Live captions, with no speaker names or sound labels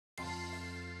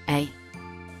A.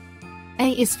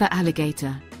 A is for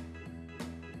alligator.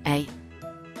 A.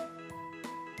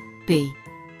 B.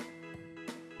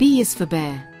 B is for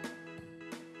bear.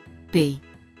 B.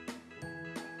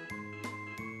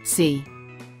 C.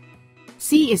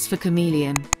 C is for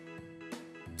chameleon.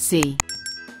 C.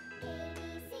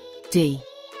 D.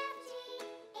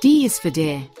 D is for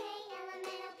deer.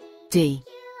 D.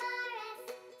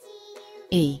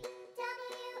 E.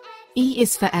 E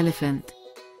is for elephant.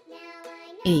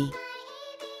 E.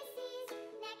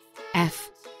 F.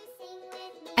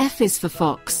 F is for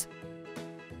fox.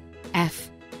 F.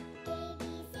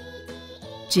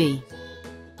 G.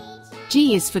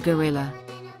 G is for gorilla.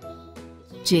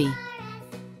 G.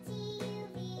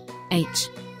 H.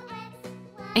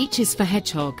 H is for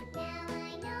hedgehog.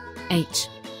 H.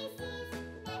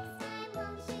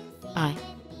 I.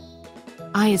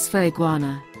 I is for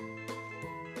iguana.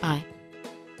 I.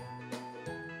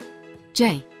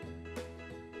 J.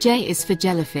 J is for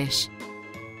jellyfish.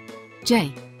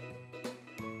 J.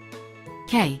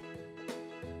 K.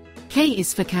 K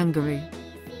is for kangaroo.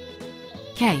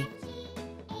 K.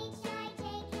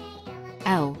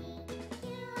 L.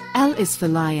 L is for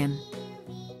lion.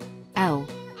 L.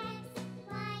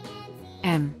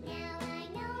 M.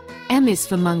 M is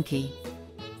for monkey.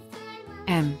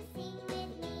 M.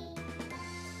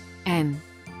 N.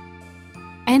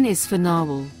 N is for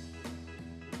narwhal.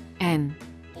 N.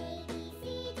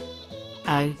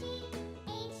 O.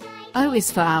 O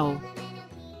is for owl.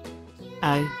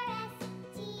 O.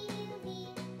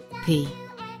 P.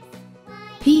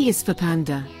 P is for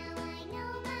panda.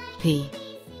 P.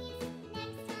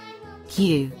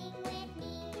 Q.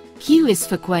 Q is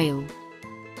for quail.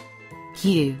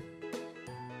 Q.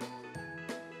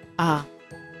 R.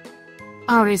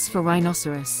 R is for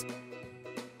rhinoceros.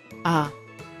 R.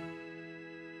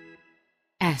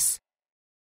 S.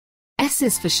 S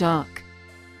is for shark.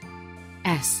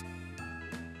 S.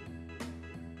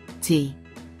 T.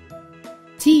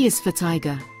 T is for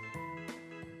tiger.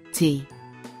 T.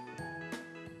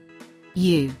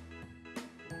 U.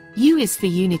 U is for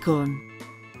unicorn.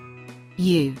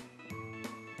 U.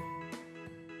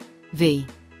 V.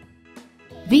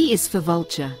 V is for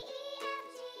vulture.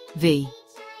 V.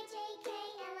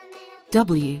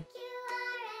 W.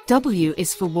 W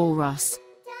is for walrus.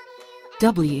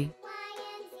 W.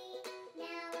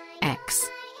 X.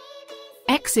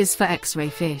 X is for X-ray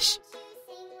fish.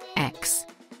 X.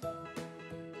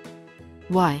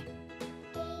 Y.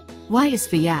 Y is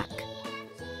for yak.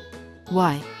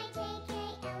 Y.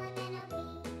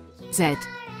 Z.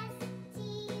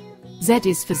 Z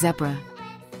is for zebra.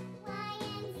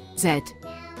 Z.